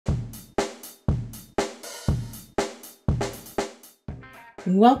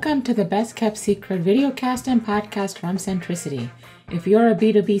Welcome to the Best Kept Secret videocast and podcast from Centricity. If you're a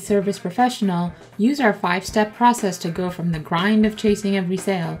B2B service professional, use our 5-step process to go from the grind of chasing every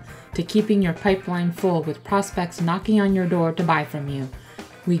sale to keeping your pipeline full with prospects knocking on your door to buy from you.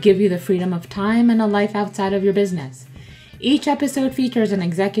 We give you the freedom of time and a life outside of your business. Each episode features an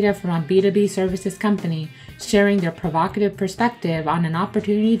executive from a B2B services company sharing their provocative perspective on an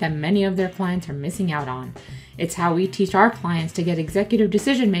opportunity that many of their clients are missing out on. It's how we teach our clients to get executive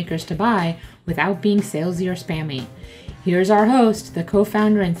decision makers to buy without being salesy or spammy. Here's our host, the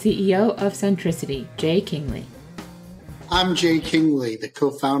co-founder and CEO of Centricity, Jay Kingley. I'm Jay Kingley, the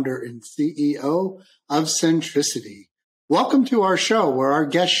co-founder and CEO of Centricity. Welcome to our show where our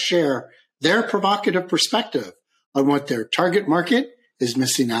guests share their provocative perspective on what their target market is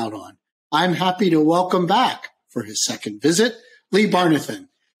missing out on. I'm happy to welcome back for his second visit, Lee Barnathan,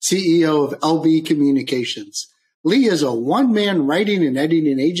 CEO of LB Communications. Lee is a one-man writing and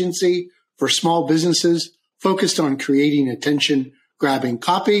editing agency for small businesses focused on creating attention-grabbing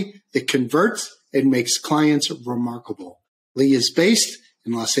copy that converts and makes clients remarkable. Lee is based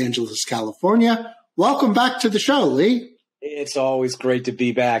in Los Angeles, California. Welcome back to the show, Lee. It's always great to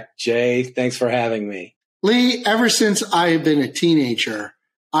be back, Jay. Thanks for having me. Lee, ever since I have been a teenager,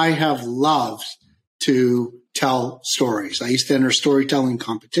 I have loved to tell stories. I used to enter storytelling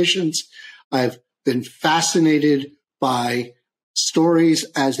competitions. I've been fascinated by stories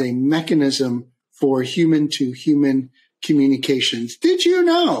as a mechanism for human-to-human communications. Did you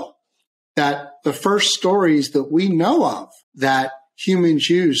know that the first stories that we know of that humans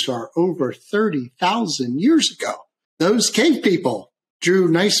used are over 30,000 years ago? Those cave people drew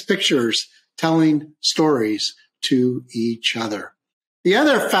nice pictures telling stories to each other. The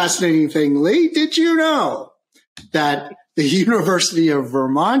other fascinating thing, Lee, did you know that the University of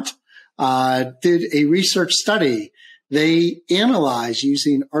Vermont did a research study? They analyzed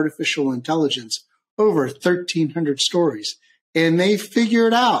using artificial intelligence over 1,300 stories, and they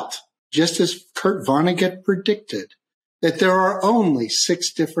figured out, just as Kurt Vonnegut predicted, that there are only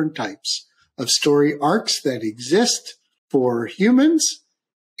 6 different types of story arcs that exist for humans.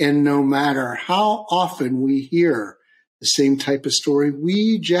 And no matter how often we hear the same type of story,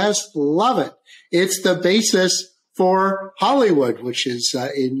 we just love it. It's the basis for Hollywood, which is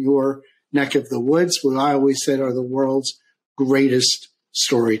in your neck of the woods, what I always said are the world's greatest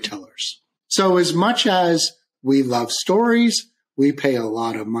storytellers. So as much as we love stories, we pay a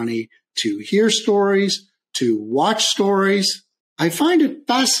lot of money to hear stories, to watch stories. I find it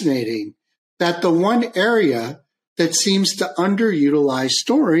fascinating that the one area that seems to underutilize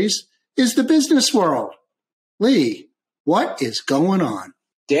stories is the business world. Lee, what is going on?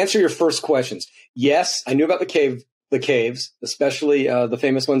 To answer your first questions, yes, I knew about the caves, especially the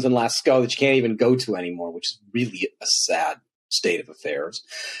famous ones in Lascaux that you can't even go to anymore, which is really a sad state of affairs.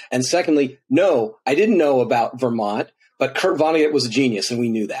 And secondly, no, I didn't know about Vermont, but Kurt Vonnegut was a genius, and we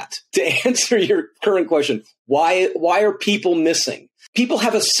knew that. To answer your current question, why are people missing? People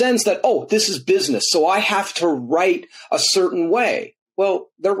have a sense that, oh, this is business, so I have to write a certain way. Well,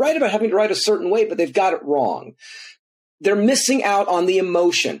 they're right about having to write a certain way, but they've got it wrong. They're missing out on the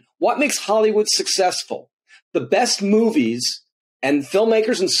emotion. What makes Hollywood successful? The best movies, and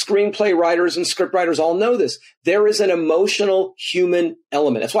filmmakers and screenplay writers and script writers all know this, there is an emotional human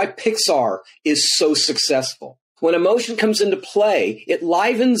element. That's why Pixar is so successful. When emotion comes into play, it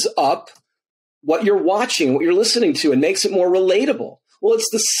livens up what you're watching, what you're listening to, and makes it more relatable. Well,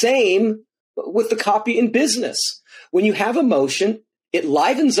 it's the same with the copy in business. When you have emotion, it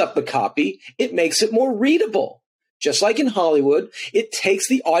livens up the copy. It makes it more readable. Just like in Hollywood, it takes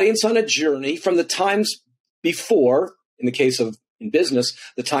the audience on a journey from the times before, in the case of in business,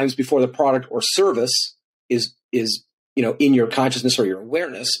 the times before the product or service is in your consciousness or your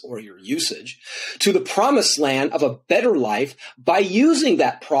awareness or your usage, to the promised land of a better life by using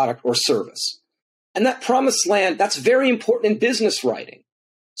that product or service. And that promised land, that's very important in business writing.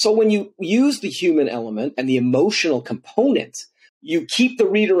 So when you use the human element and the emotional component, you keep the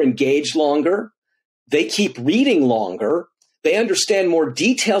reader engaged longer. They keep reading longer. They understand more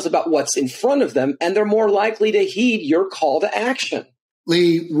details about what's in front of them, and they're more likely to heed your call to action.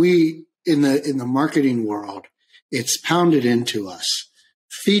 Lee, we in the marketing world, it's pounded into us.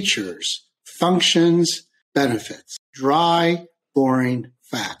 Features, functions, benefits, dry, boring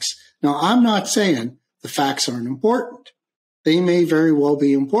facts. Now, I'm not saying the facts aren't important. They may very well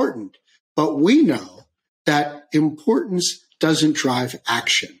be important, but we know that importance doesn't drive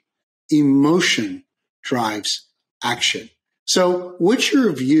action. Emotion drives action. So what's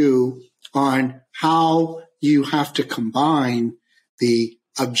your view on how you have to combine the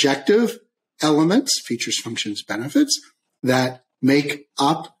objective elements, features, functions, benefits, that make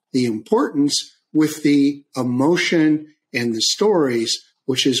up the importance with the emotion and the stories,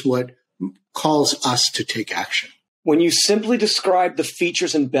 which is what calls us to take action. When you simply describe the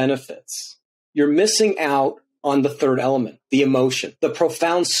features and benefits, you're missing out on the third element, the emotion, the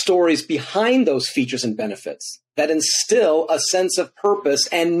profound stories behind those features and benefits that instill a sense of purpose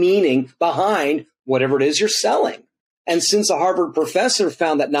and meaning behind whatever it is you're selling. And since a Harvard professor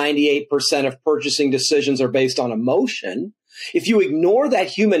found that 98% of purchasing decisions are based on emotion, if you ignore that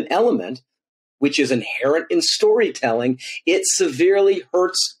human element, which is inherent in storytelling, it severely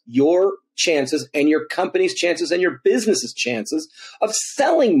hurts your chances and your company's chances and your business's chances of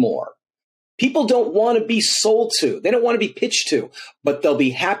selling more. People don't want to be sold to. They don't want to be pitched to, but they'll be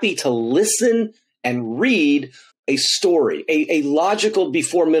happy to listen and read a story, a logical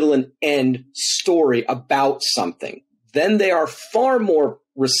before, middle, and end story about something. Then they are far more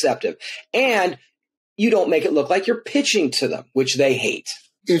receptive. And you don't make it look like you're pitching to them, which they hate.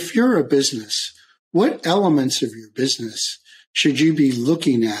 If you're a business, what elements of your business should you be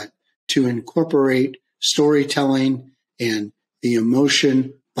looking at to incorporate storytelling and the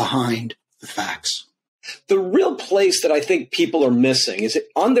emotion behind the facts? The real place that I think people are missing is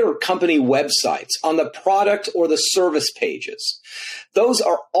on their company websites, on the product or the service pages. Those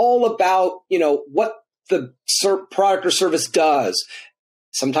are all about, what the product or service does.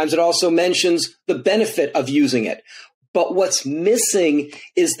 Sometimes it also mentions the benefit of using it. But what's missing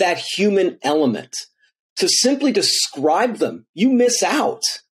is that human element. To simply describe them, you miss out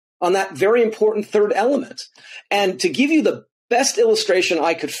on that very important third element. And to give you the best illustration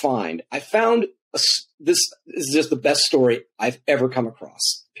I could find, I found this is just the best story I've ever come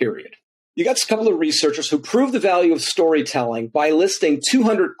across, period. You got a couple of researchers who proved the value of storytelling by listing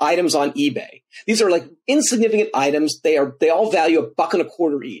 200 items on eBay. These are like insignificant items. They all value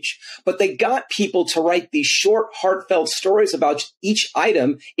 $1.25 each, but they got people to write these short, heartfelt stories about each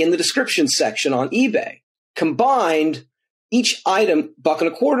item in the description section on eBay. Combined, each item,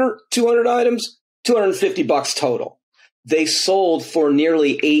 $1.25, 200 items, $250 total. They sold for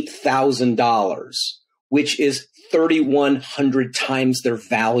nearly $8,000, which is 3,100 times their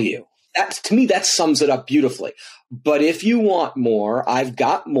value. To me, that sums it up beautifully. But if you want more, I've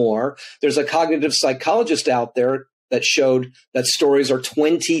got more. There's a cognitive psychologist out there that showed that stories are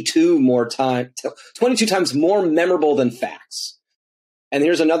 22 times more memorable than facts. And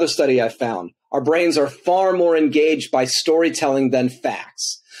here's another study I found. Our brains are far more engaged by storytelling than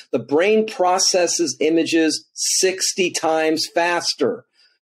facts. The brain processes images 60 times faster.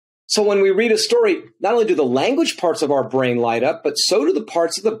 So when we read a story, not only do the language parts of our brain light up, but so do the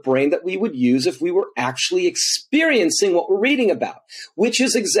parts of the brain that we would use if we were actually experiencing what we're reading about, which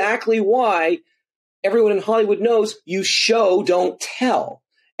is exactly why everyone in Hollywood knows you show, don't tell.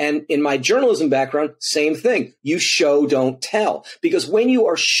 And in my journalism background, same thing. You show, don't tell. Because when you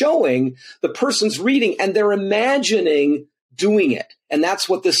are showing, the person's reading and they're imagining doing it. And that's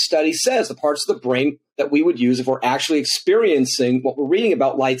what this study says. The parts of the brain that we would use if we're actually experiencing what we're reading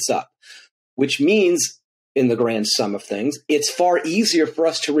about lights up, which means in the grand sum of things, it's far easier for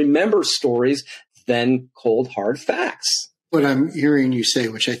us to remember stories than cold, hard facts. What I'm hearing you say,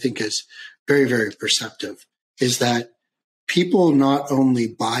 which I think is very, very perceptive, is that people not only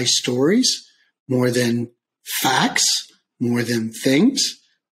buy stories more than facts, more than things,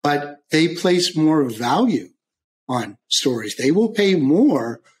 but they place more value on stories. They will pay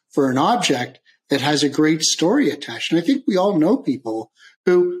more for an object that has a great story attached. And I think we all know people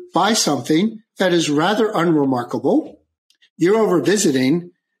who buy something that is rather unremarkable. You're over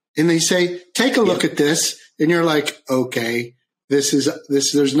visiting and they say, take a look at this. And you're like, okay,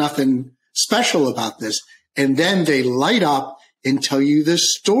 there's nothing special about this. And then they light up and tell you the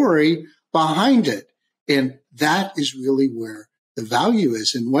story behind it. And that is really where the value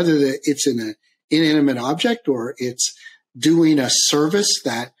is. And whether it's in an inanimate object or it's doing a service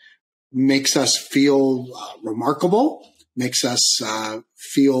that makes us feel remarkable, makes us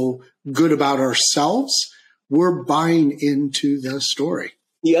feel good about ourselves, we're buying into the story.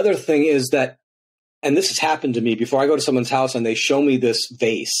 The other thing is that, and this has happened to me before, I go to someone's house and they show me this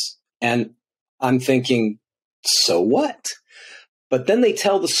vase and I'm thinking, so what? But then they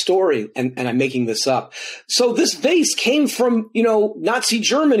tell the story, and I'm making this up. So this vase came from, Nazi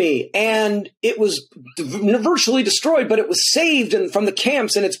Germany, and it was virtually destroyed, but it was saved from the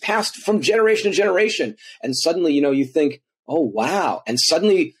camps, and it's passed from generation to generation. And suddenly, you think, oh, wow. And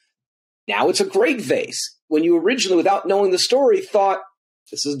suddenly, now it's a great vase. When you originally, without knowing the story, thought,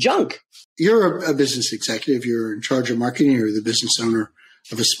 this is junk. You're a business executive. You're in charge of marketing. You're the business owner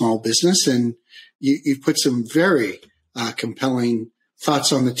of a small business, and you've put some very compelling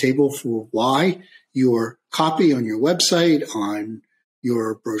thoughts on the table for why your copy on your website, on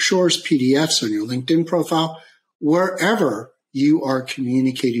your brochures, PDFs, on your LinkedIn profile, wherever you are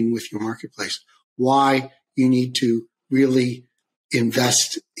communicating with your marketplace. Why you need to really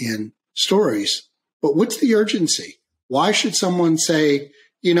invest in stories. But what's the urgency? Why should someone say,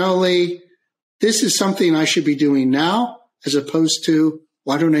 Lee, this is something I should be doing now, as opposed to,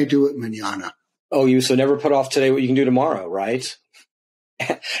 why don't I do it mañana? Oh, so never put off today what you can do tomorrow, right?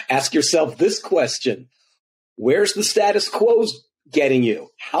 Ask yourself this question. Where's the status quo getting you?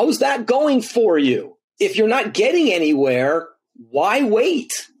 How's that going for you? If you're not getting anywhere, why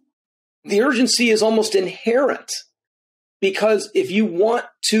wait? The urgency is almost inherent, because if you want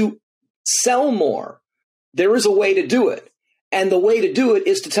to sell more, there is a way to do it. And the way to do it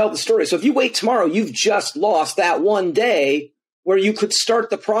is to tell the story. So if you wait tomorrow, you've just lost that one day where you could start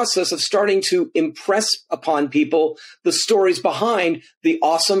the process of starting to impress upon people the stories behind the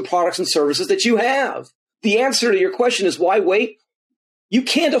awesome products and services that you have. The answer to your question is, why wait? You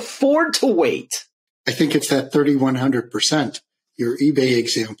can't afford to wait. I think it's that 3,100%, your eBay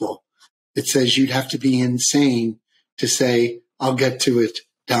example. It says you'd have to be insane to say, I'll get to it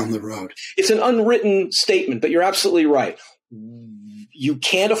down the road. It's an unwritten statement, but you're absolutely right. You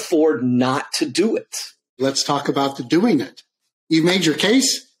can't afford not to do it. Let's talk about the doing it. You've made your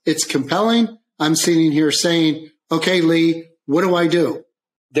case. It's compelling. I'm sitting here saying, okay, Lee, what do I do?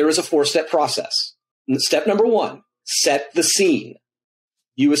 There is a 4-step process. Step number 1, set the scene.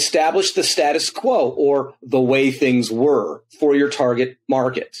 You establish the status quo, or the way things were, for your target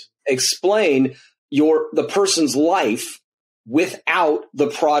market. Explain the person's life without the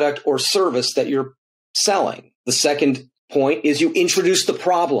product or service that you're selling. The second point is you introduce the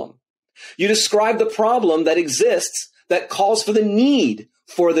problem. You describe the problem that exists that calls for the need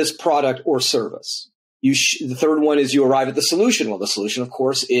for this product or service. The third one is you arrive at the solution. Well, the solution, of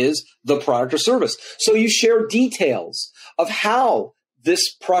course, is the product or service. So you share details of how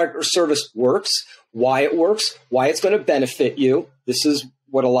this product or service works, why it's going to benefit you. This is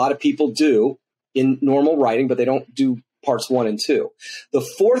what a lot of people do in normal writing, but they don't do parts 1 and 2. The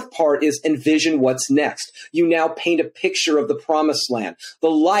fourth part is envision what's next. You now paint a picture of the promised land, the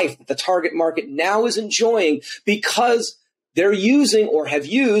life that the target market now is enjoying because they're using or have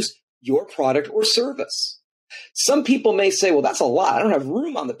used your product or service. Some people may say, well, that's a lot. I don't have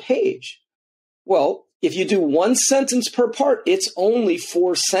room on the page. Well, if you do 1 sentence per part, it's only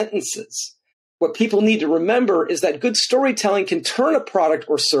 4 sentences. What people need to remember is that good storytelling can turn a product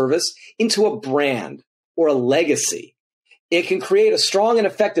or service into a brand or a legacy. It can create a strong and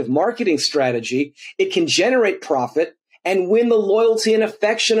effective marketing strategy. It can generate profit and win the loyalty and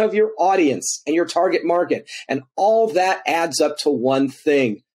affection of your audience and your target market. And all that adds up to one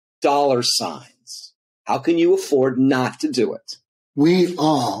thing: dollar signs. How can you afford not to do it? We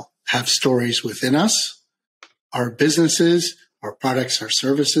all have stories within us. Our businesses, our products, our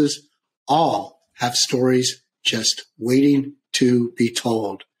services, all have stories just waiting to be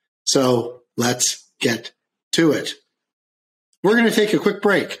told. So let's get to it. We're going to take a quick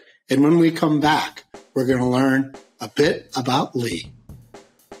break. And when we come back, we're going to learn a bit about Lee.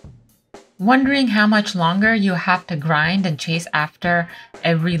 Wondering how much longer you have to grind and chase after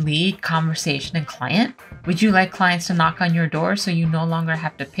every lead, conversation, and client? Would you like clients to knock on your door so you no longer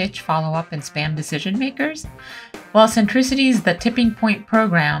have to pitch, follow up, and spam decision makers? Well, Centricity's The Tipping Point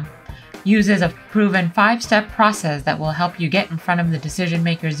program uses a proven 5-step process that will help you get in front of the decision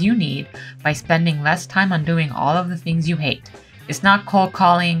makers you need by spending less time on doing all of the things you hate. It's not cold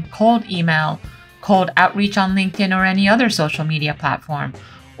calling, cold email, cold outreach on LinkedIn or any other social media platform,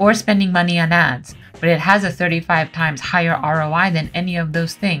 or spending money on ads, but it has a 35 times higher ROI than any of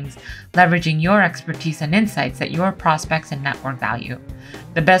those things, leveraging your expertise and insights that your prospects and network value.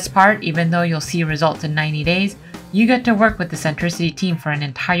 The best part, even though you'll see results in 90 days, you get to work with the Centricity team for an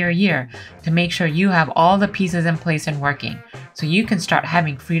entire year to make sure you have all the pieces in place and working, so you can start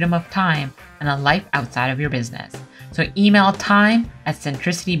having freedom of time and a life outside of your business. So email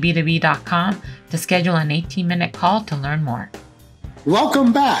time@centricityb2b.com to schedule an 18-minute call to learn more.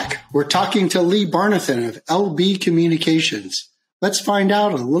 Welcome back. We're talking to Lee Barnathan of LB Communications. Let's find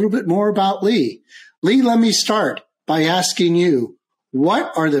out a little bit more about Lee. Lee, let me start by asking you,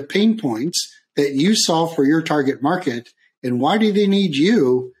 what are the pain points that you solve for your target market, and why do they need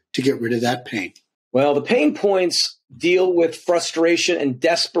you to get rid of that pain? Well, the pain points deal with frustration and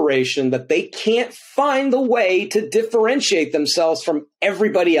desperation that they can't find the way to differentiate themselves from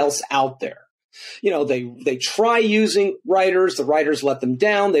everybody else out there. You know, they try using writers. The writers let them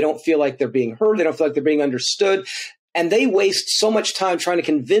down. They don't feel like they're being heard. They don't feel like they're being understood. And they waste so much time trying to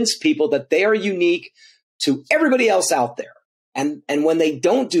convince people that they are unique to everybody else out there. And when they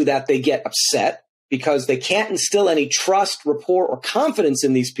don't do that, they get upset because they can't instill any trust, rapport, or confidence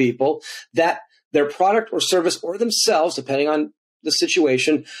in these people that their product or service or themselves, depending on the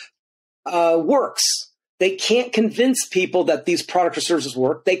situation, works. They can't convince people that these products or services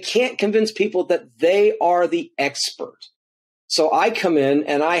work. They can't convince people that they are the expert. So I come in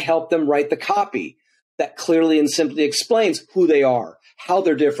and I help them write the copy that clearly and simply explains who they are, how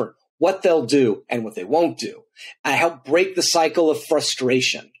they're different, what they'll do, and what they won't do. I help break the cycle of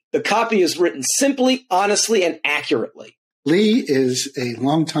frustration. The copy is written simply, honestly, and accurately. Lee is a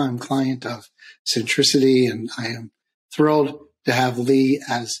longtime client of Centricity, and I am thrilled to have Lee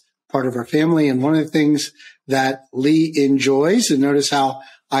as part of our family. And one of the things that Lee enjoys, and notice how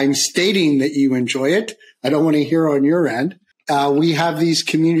I'm stating that you enjoy it, I don't want to hear on your end. We have these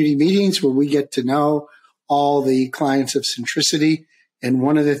community meetings where we get to know all the clients of Centricity. And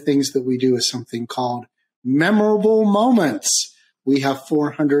one of the things that we do is something called memorable moments. We have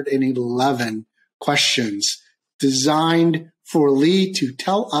 411 questions designed for Lee to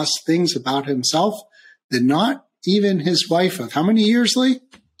tell us things about himself that not even his wife of how many years, Lee?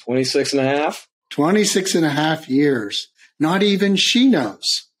 26 and a half. 26 and a half years. Not even she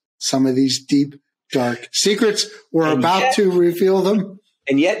knows some of these deep, dark secrets. We're about to reveal them.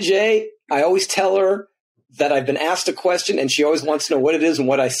 And yet, Jay, I always tell her that I've been asked a question and she always wants to know what it is and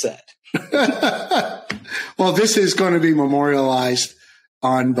what I said. Well, this is going to be memorialized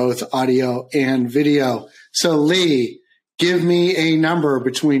on both audio and video. So, Lee, give me a number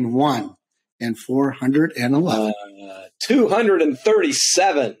between 1 and 411.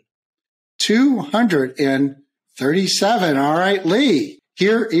 237. 237. All right, Lee,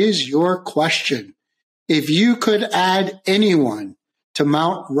 here is your question. If you could add anyone to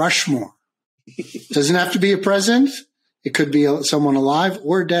Mount Rushmore, doesn't have to be a president. It could be someone alive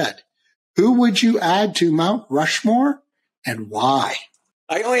or dead. Who would you add to Mount Rushmore and why?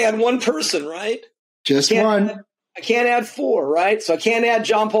 I only had one person, right? Just one. I can't add 4, right? So I can't add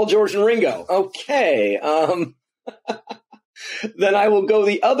John, Paul, George, and Ringo. Okay. Then I will go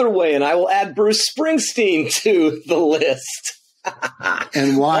the other way and I will add Bruce Springsteen to the list.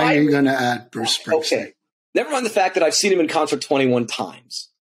 And why are you going to add Bruce Springsteen? Okay. Never mind the fact that I've seen him in concert 21 times.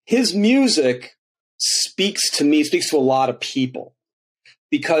 His music speaks to me, speaks to a lot of people.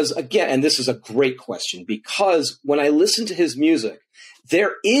 Because again, and this is a great question, because when I listen to his music,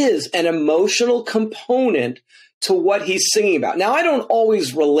 there is an emotional component to what he's singing about. Now, I don't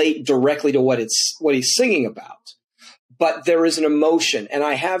always relate directly to what he's singing about, but there is an emotion. And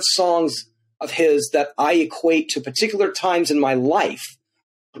I have songs of his that I equate to particular times in my life,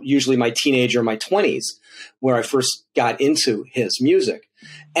 usually my teenager, my 20s, where I first got into his music.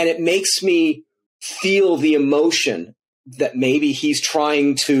 And it makes me feel the emotion that maybe he's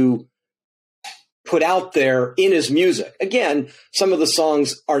trying to put out there in his music. Again, some of the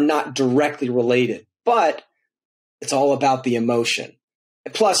songs are not directly related, but it's all about the emotion.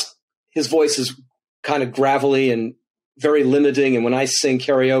 Plus, his voice is kind of gravelly and very limiting. And when I sing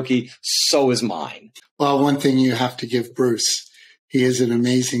karaoke, so is mine. Well, one thing you have to give Bruce, he is an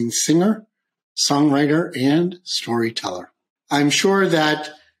amazing singer, songwriter, and storyteller. I'm sure that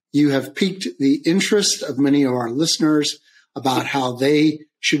you have piqued the interest of many of our listeners about how they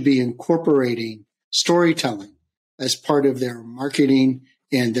should be incorporating storytelling as part of their marketing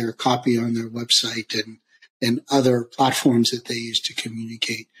and their copy on their website and other platforms that they use to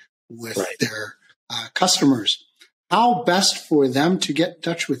communicate with their customers. How best for them to get in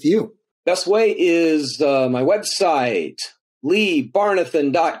touch with you? Best way is my website,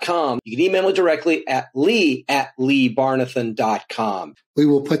 LeeBarnathan.com. You can email me directly at lee@leebarnathan.com. We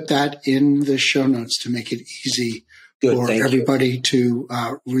will put that in the show notes to make it easy for everybody to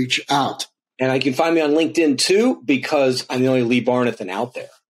reach out. And you can find me on LinkedIn too, because I'm the only Lee Barnathan out there.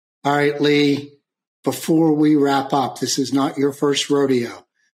 All right, Lee, before we wrap up, this is not your first rodeo.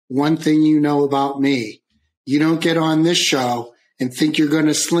 One thing you know about me, you don't get on this show and think you're going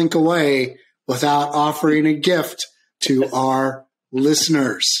to slink away without offering a gift to our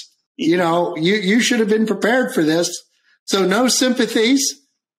listeners. You know, you should have been prepared for this. So no sympathies,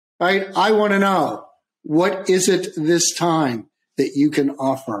 right? I want to know, what is it this time that you can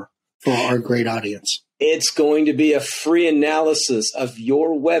offer for our great audience? It's going to be a free analysis of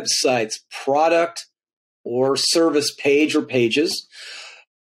your website's product or service page or pages.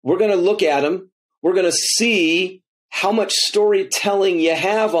 We're going to look at them. We're going to see how much storytelling you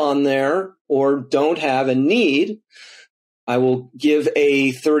have on there or don't have and need. I will give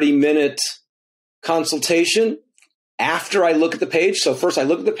a 30-minute consultation after I look at the page. So first I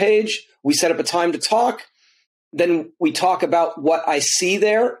look at the page, we set up a time to talk, then we talk about what I see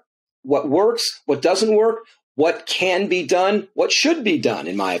there, what works, what doesn't work, what can be done, what should be done,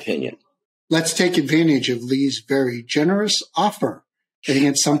 in my opinion. let's take advantage of Lee's very generous offer. I think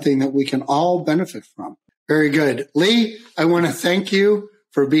it's something that we can all benefit from. Very good. Lee, I want to thank you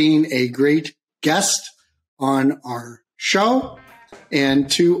for being a great guest on our show. And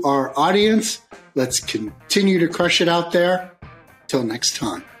to our audience, let's continue to crush it out there. Till next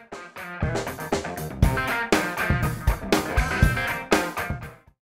time.